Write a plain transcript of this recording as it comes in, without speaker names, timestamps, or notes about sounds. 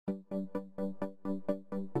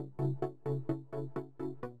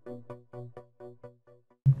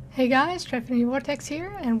Hey guys, Trifinity Vortex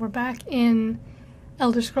here, and we're back in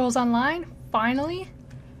Elder Scrolls Online, finally.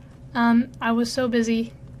 I was so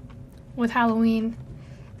busy with Halloween,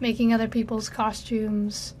 making other people's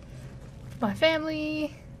costumes, my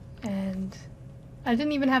family, and I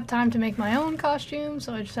didn't even have time to make my own costume,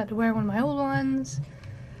 so I just had to wear one of my old ones.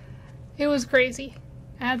 It was crazy.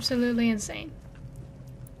 Absolutely insane.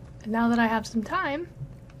 And now that I have some time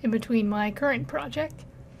in between my current project,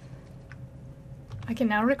 I can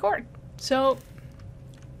now record. So,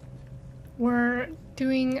 we're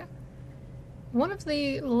doing one of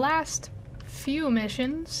the last few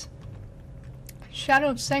missions, Shadow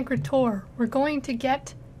of Sancretor. We're going to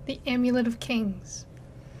get the Amulet of Kings.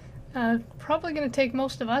 Probably going to take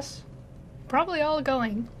most of us. Probably all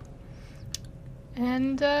going.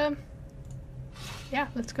 And, yeah,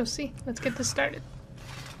 let's go see. Let's get this started.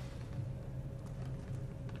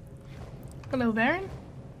 Hello, Baron.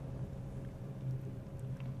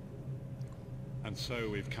 And so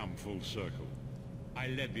we've come full circle. I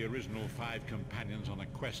led the original 5 companions on a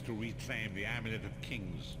quest to reclaim the Amulet of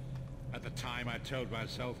Kings. At the time I told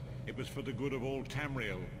myself it was for the good of all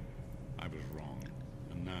Tamriel. I was wrong,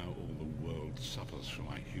 and now all the world suffers from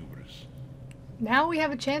my hubris. Now we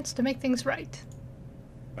have a chance to make things right.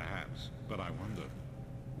 Perhaps, but I wonder,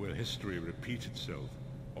 will history repeat itself,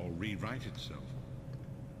 or rewrite itself?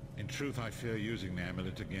 In truth, I fear using the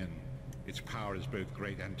amulet again. Its power is both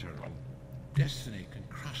great and terrible. Destiny can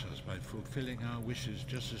crush us by fulfilling our wishes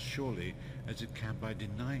just as surely as it can by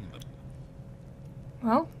denying them.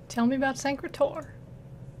 Well, tell me about Sancretor.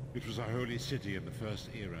 It was a holy city of the First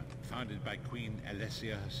Era, founded by Queen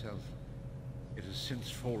Alessia herself. It has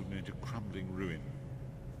since fallen into crumbling ruin.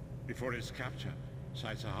 Before its capture,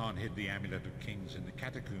 Saitsahan hid the Amulet of Kings in the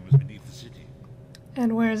catacombs beneath the city.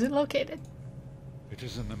 And where is it located? It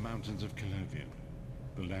is in the mountains of Calovian,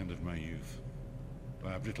 the land of my youth.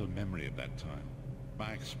 I have little memory of that time.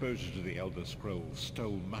 My exposure to the Elder Scrolls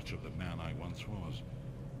stole much of the man I once was.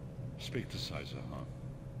 Speak to Saitsahan.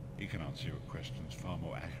 He can answer your questions far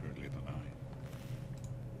more accurately than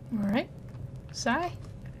I. Alright. Sai?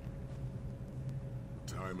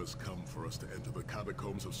 The time has come for us to enter the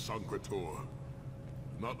catacombs of Sancretor.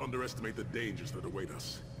 Do not underestimate the dangers that await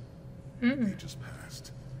us. Ages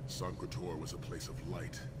past, Sancretor was a place of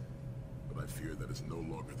light, but I fear that is no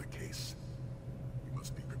longer the case. We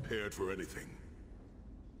must be prepared for anything.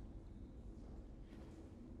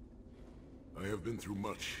 I have been through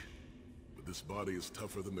much, but this body is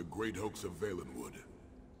tougher than the great oaks of Valenwood.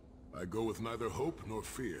 I go with neither hope nor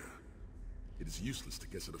fear. It is useless to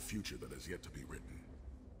guess at a future that has yet to be written.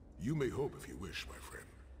 You may hope if you wish, my friend.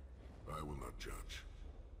 I will not judge.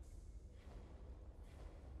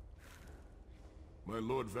 My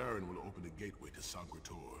Lord Varen will open a gateway to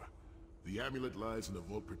Sancretor. The amulet lies in a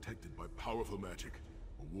vault protected by powerful magic,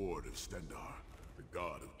 a ward of Stendarr, the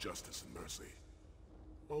god of justice and mercy.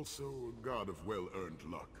 Also, a god of well-earned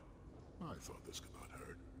luck. I thought this could not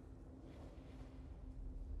hurt.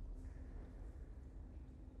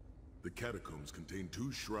 The catacombs contain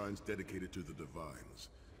 2 shrines dedicated to the divines.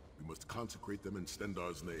 We must consecrate them in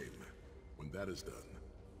Stendarr's name. When that is done,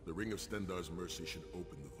 the Ring of Stendarr's mercy should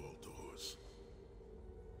open the vault doors.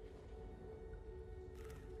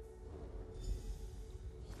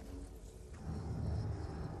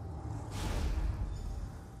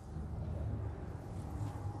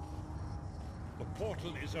 The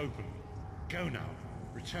portal is open. Go now.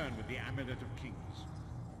 Return with the Amulet of Kings.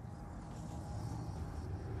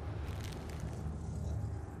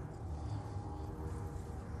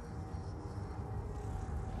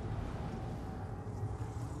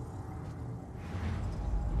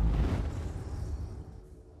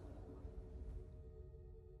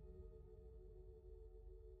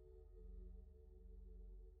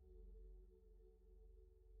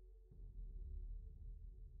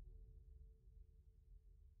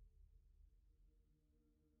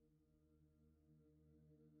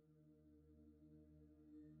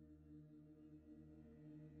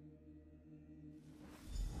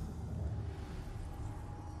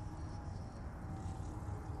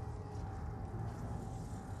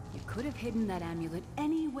 You could have hidden that amulet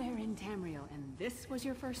anywhere in Tamriel, and this was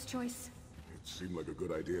your first choice? It seemed like a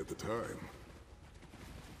good idea at the time.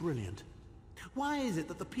 Brilliant. Why is it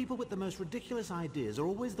that the people with the most ridiculous ideas are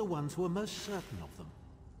always the ones who are most certain of them?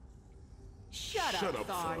 Shut up,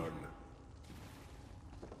 Thorn.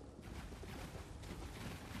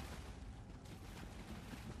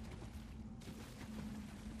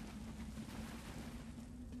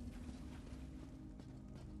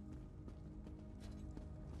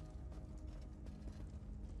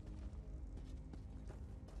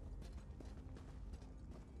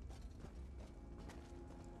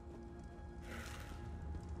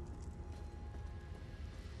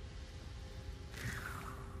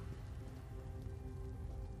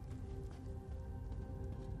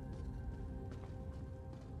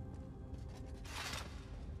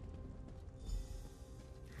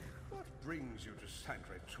 brings you to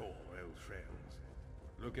Sancre-Tor, old friends?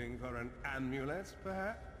 Looking for an amulet,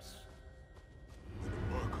 perhaps?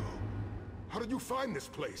 Marco, how did you find this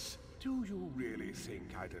place? Do you really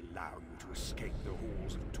think I'd allow you to escape the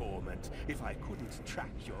halls of torment if I couldn't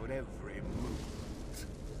track your every move?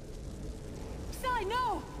 Sai,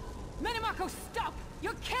 no! Minimarco, stop!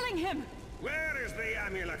 You're killing him! Where is the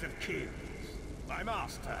Amulet of Kings? My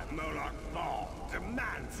master, Moloch Ball,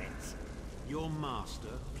 demands it! Your master,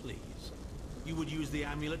 please. You would use the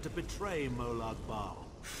amulet to betray Molag Bal.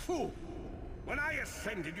 Fool! When I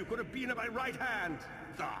ascended, you could have been at my right hand,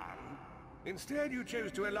 Tharn. Instead, you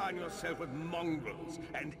chose to align yourself with mongrels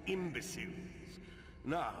and imbeciles.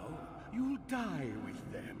 Now, you'll die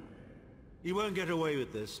with them. You won't get away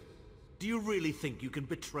with this. Do you really think you can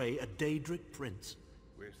betray a Daedric prince?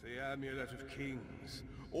 With the Amulet of Kings,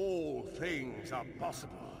 all things are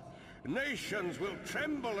possible. Nations will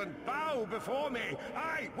tremble and bow before me.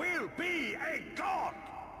 I will be a god!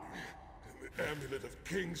 The Amulet of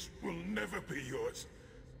Kings will never be yours.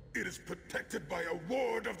 It is protected by a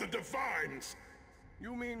ward of the Divines!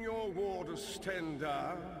 You mean your ward of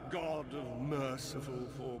Stendarr, god of merciful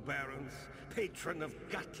forbearance, patron of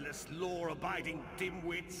gutless, law-abiding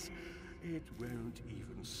dimwits? It won't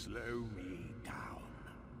even slow me down.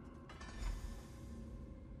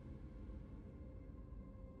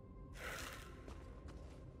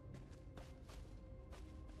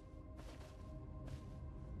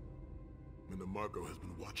 Minimarco has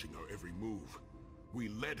been watching our every move. We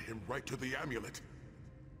led him right to the amulet.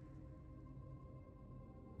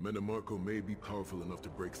 Minimarco may be powerful enough to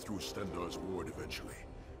break through Stendarr's ward eventually.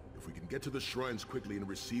 If we can get to the shrines quickly and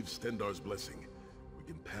receive Stendarr's blessing, we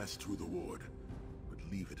can pass through the ward, but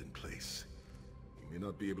leave it in place. He may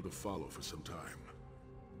not be able to follow for some time.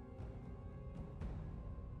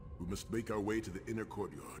 We must make our way to the inner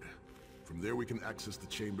courtyard. From there we can access the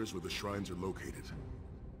chambers where the shrines are located.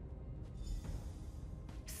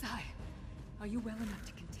 Sai, are you well enough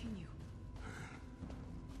to continue?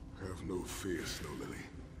 Have no fear, Snow Lily.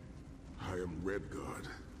 I am Redguard.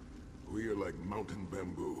 We are like mountain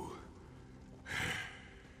bamboo.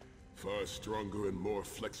 Far stronger and more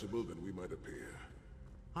flexible than we might appear.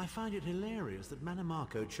 I find it hilarious that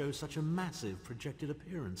Minimarco chose such a massive projected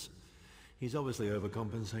appearance. He's obviously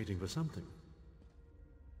overcompensating for something.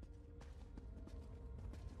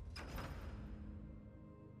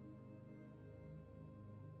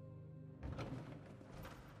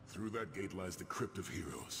 Through that gate lies the Crypt of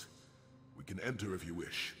Heroes. We can enter if you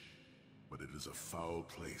wish, but it is a foul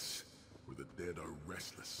place where the dead are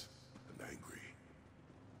restless and angry.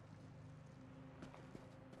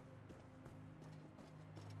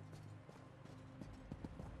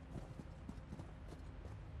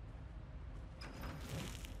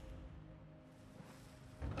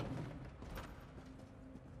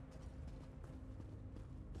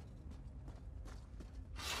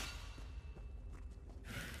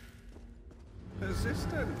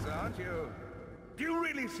 Persistent, aren't you? Do you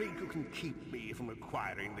really think you can keep me from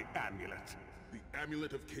acquiring the amulet? The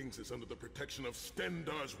Amulet of Kings is under the protection of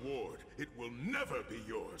Stendarr's ward. It will never be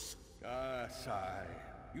yours. Ah, Sai.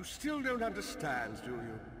 You still don't understand, do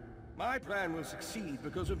you? My plan will succeed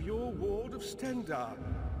because of your ward of Stendarr.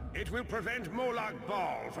 It will prevent Molag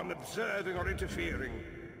Bal from observing or interfering.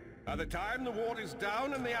 By the time the ward is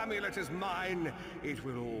down and the amulet is mine, it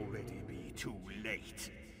will already be too late.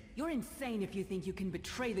 You're insane if you think you can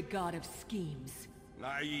betray the god of schemes.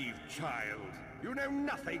 Naive child. You know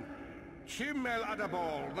nothing. Shim El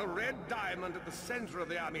Adabal, the red diamond at the center of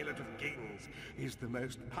the Amulet of Kings, is the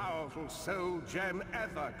most powerful soul gem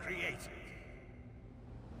ever created.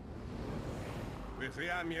 With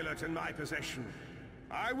the amulet in my possession,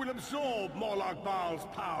 I will absorb Molag Bal's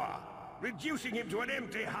power, reducing him to an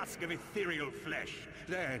empty husk of ethereal flesh.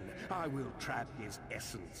 Then I will trap his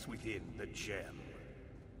essence within the gem.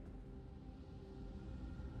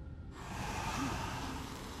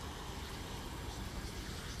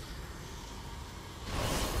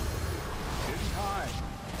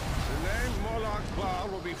 The name Molag Bal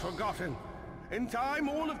will be forgotten. In time,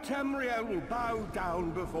 all of Tamriel will bow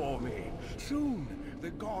down before me. Soon, the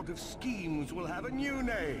god of schemes will have a new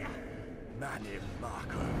name.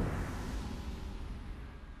 Minimarco.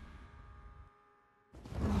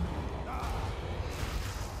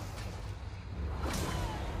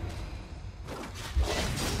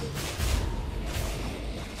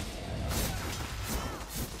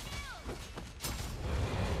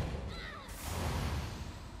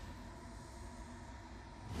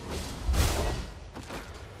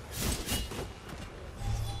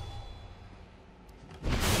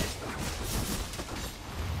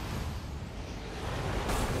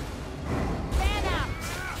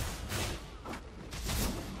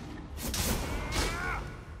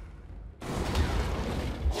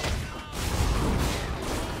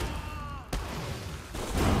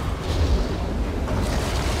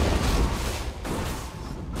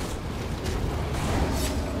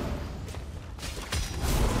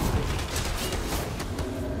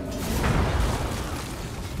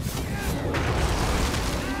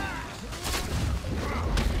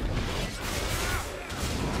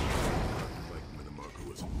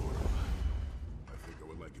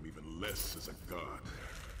 rests as a god.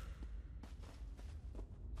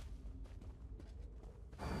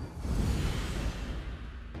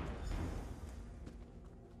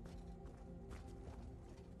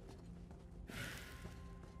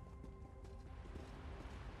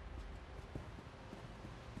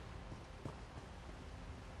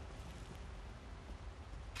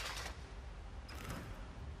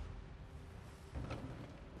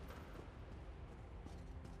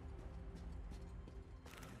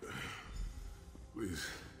 Please,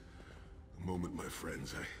 a moment, my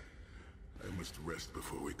friends. I must rest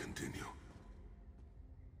before we continue.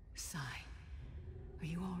 Sai, are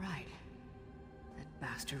you all right? That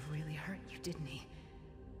bastard really hurt you, didn't he?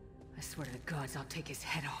 I swear to the gods, I'll take his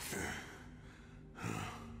head off.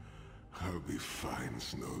 I'll be fine,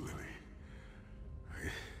 Snow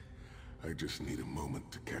Lily. I just need a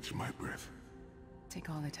moment to catch my breath.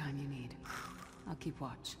 Take all the time you need. I'll keep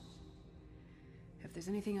watch. If there's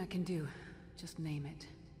anything I can do, just name it.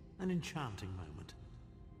 An enchanting moment.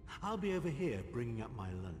 I'll be over here bringing up my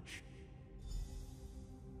lunch.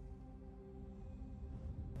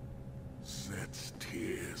 Set's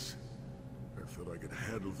tears. I thought I could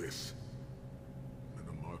handle this.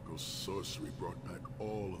 Marco's sorcery brought back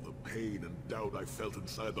all of the pain and doubt I felt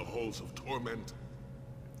inside the halls of torment.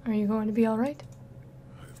 Are you going to be alright?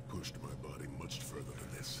 I've pushed my body much further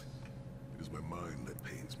than this. It is my mind that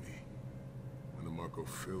pains me. When Marco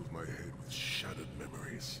filled my head with shattered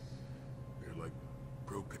memories. They're like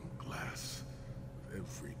broken glass. With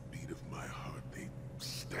every beat of my heart, they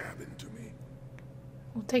stab into me.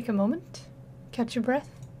 We'll take a moment. Catch your breath.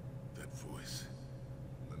 That voice.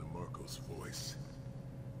 Marco's voice.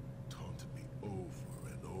 Taunted me over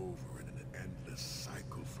and over in an endless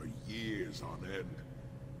cycle for years on end.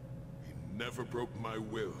 He never broke my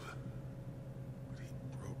will. But he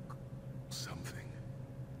broke something.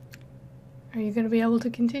 Are you going to be able to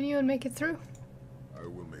continue and make it through? I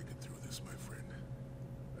will make it through this, my friend.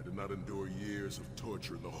 I did not endure years of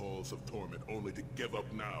torture in the halls of torment only to give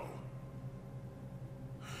up now.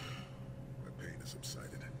 My pain has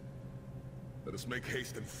subsided. Let us make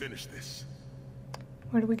haste and finish this.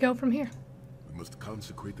 Where do we go from here? We must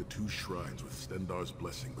consecrate the 2 shrines with Stendarr's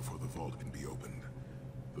blessing before the vault can be opened.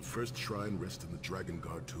 The first shrine rests in the Dragon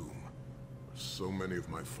Guard tomb, where so many of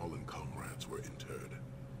my fallen comrades were interred.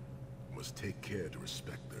 We must take care to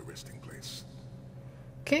respect their resting place.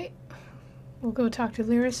 Okay. We'll go talk to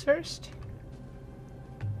Lyris first.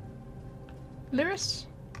 Lyris?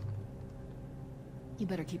 You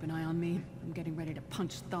better keep an eye on me. I'm getting ready to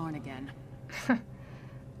punch Tharn again.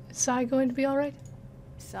 Is Sai going to be alright?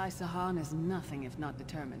 Sai Sahan is nothing if not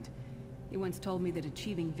determined. He once told me that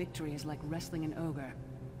achieving victory is like wrestling an ogre.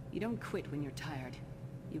 You don't quit when you're tired.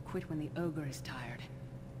 You quit when the ogre is tired.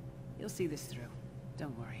 You'll see this through.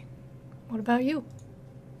 Don't worry. What about you?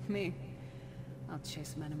 Me? I'll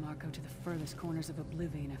chase Marco to the furthest corners of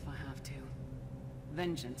oblivion if I have to.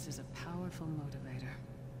 Vengeance is a powerful motivator.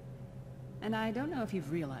 And I don't know if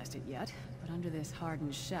you've realized it yet, but under this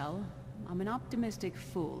hardened shell, I'm an optimistic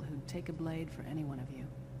fool who'd take a blade for any one of you.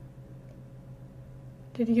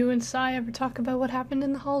 Did you and Sai ever talk about what happened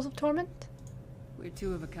in the Halls of Torment? We're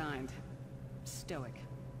 2 of a kind. Stoic.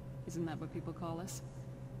 Isn't that what people call us?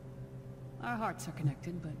 Our hearts are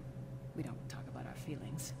connected, but we don't talk about our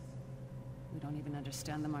feelings. We don't even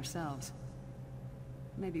understand them ourselves.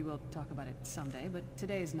 Maybe we'll talk about it someday, but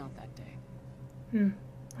today is not that day.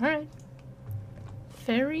 Alright.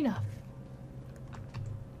 Fair enough.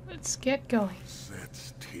 Let's get going.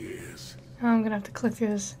 Set's tears. I'm gonna have to click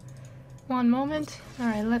this. One moment.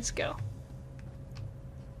 Alright, let's go.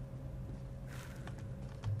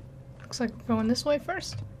 Looks like we're going this way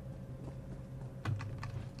first.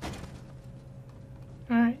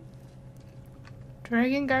 Alright.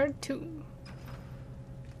 Dragon Guard Tomb.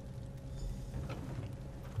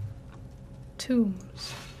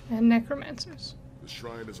 Tombs and necromancers. The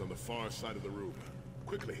shrine is on the far side of the room.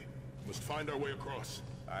 Quickly, we must find our way across.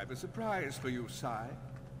 I've a surprise for you, Sai.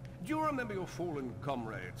 Do you remember your fallen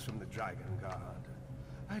comrades from the Dragon Guard?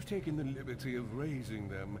 I've taken the liberty of raising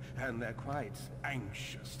them, and they're quite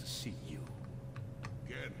anxious to see you.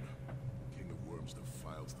 Again, King of Worms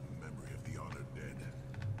defiles the memory of the honored dead.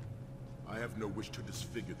 I have no wish to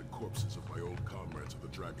disfigure the corpses of my old comrades of the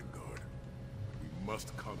Dragon Guard. We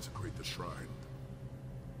must consecrate the shrine.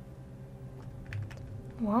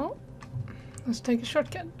 Well, let's take a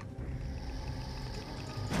shortcut.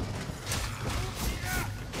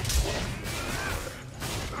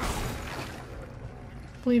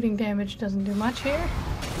 Bleeding damage doesn't do much here.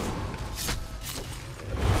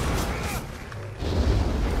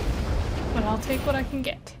 But I'll take what I can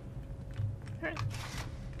get. Alright.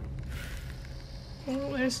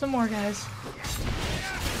 Oh, there's some more guys.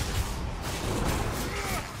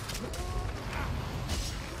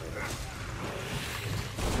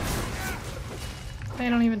 They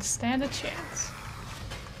don't even stand a chance.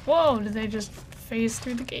 Whoa, did they just phase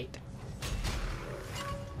through the gate?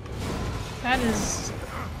 That is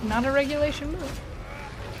not a regulation move.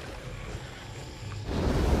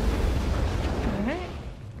 Alright.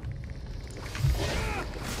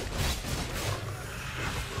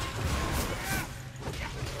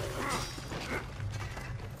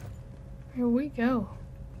 Here we go.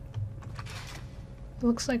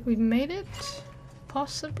 Looks like we've made it.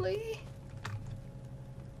 Possibly.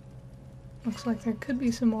 Looks like there could be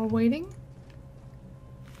some more waiting.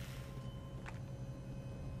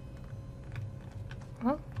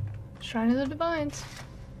 Well, Shrine of the Divines.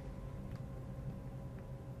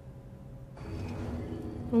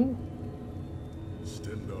 Ooh.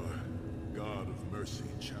 Stendar, God of mercy,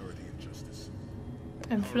 charity, and justice.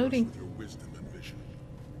 I'm Empower us floating. with your wisdom and vision.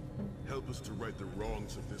 Help us to right the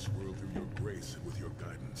wrongs of this world through your grace and with your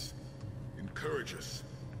guidance. Encourage us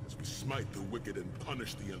as we smite the wicked and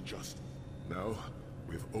punish the unjust. Now,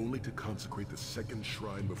 we have only to consecrate the second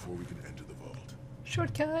shrine before we can enter the vault.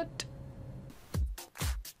 Shortcut.